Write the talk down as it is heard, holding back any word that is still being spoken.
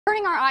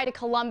Turning our eye to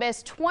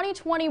Columbus,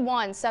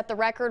 2021 set the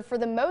record for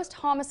the most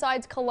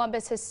homicides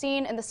Columbus has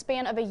seen in the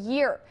span of a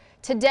year.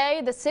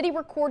 Today, the city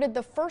recorded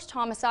the first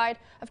homicide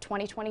of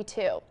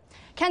 2022.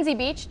 Kenzie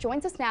Beach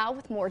joins us now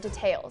with more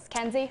details.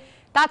 Kenzie?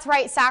 That's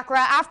right,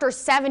 Sakura. After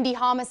 70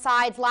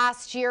 homicides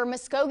last year,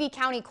 Muskogee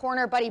County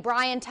Coroner Buddy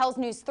Bryan tells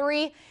News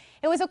 3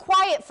 it was a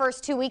quiet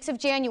first 2 weeks of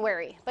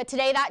January. But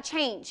today that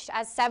changed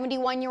as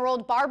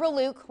 71-year-old Barbara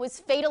Luke was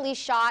fatally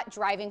shot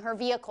driving her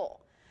vehicle.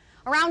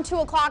 Around 2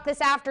 o'clock this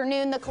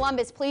afternoon, the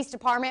Columbus Police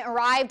Department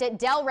arrived at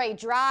Delray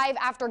Drive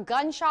after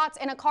gunshots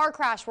and a car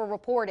crash were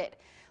reported.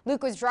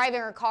 Luke was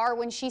driving her car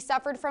when she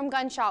suffered from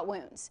gunshot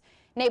wounds.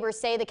 Neighbors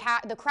say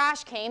the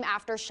crash came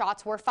after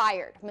shots were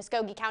fired.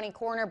 Muskogee County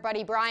Coroner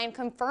Buddy Bryan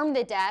confirmed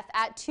the death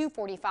at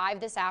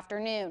 2:45 this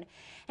afternoon.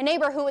 A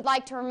neighbor who would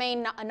like to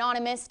remain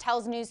anonymous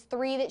tells News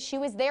 3 that she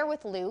was there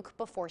with Luke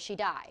before she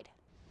died.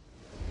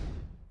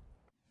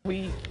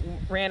 We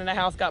ran in the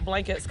house, got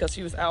blankets because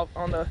she was out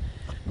on the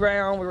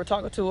ground. We were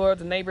talking to her.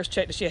 The neighbors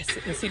checked that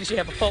to see that she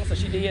had a pulse, and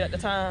she did at the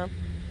time.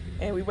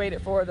 And we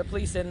waited for the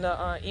police and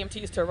the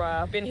EMTs to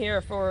arrive. Been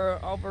here for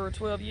over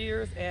 12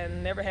 years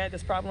and never had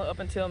this problem up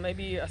until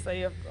maybe,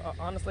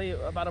 honestly,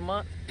 about a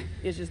month.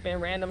 It's just been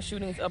random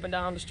shootings up and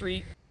down the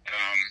street.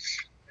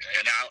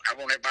 And I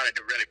want everybody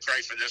to really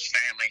pray for this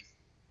family.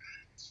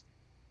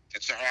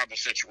 It's a horrible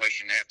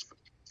situation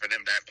for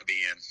them to have to be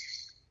in.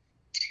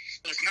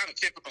 It's not a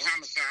typical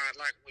homicide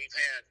like we've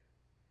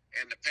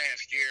had in the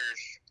past years.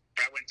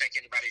 I wouldn't think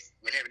anybody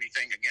would have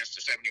anything against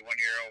a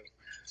 71-year-old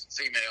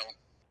female.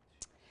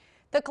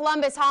 The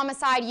Columbus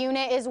Homicide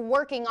Unit is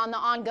working on the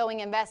ongoing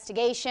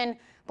investigation.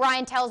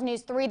 Bryan tells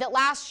News 3 that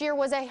last year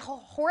was a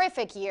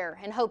horrific year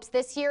and hopes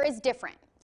this year is different.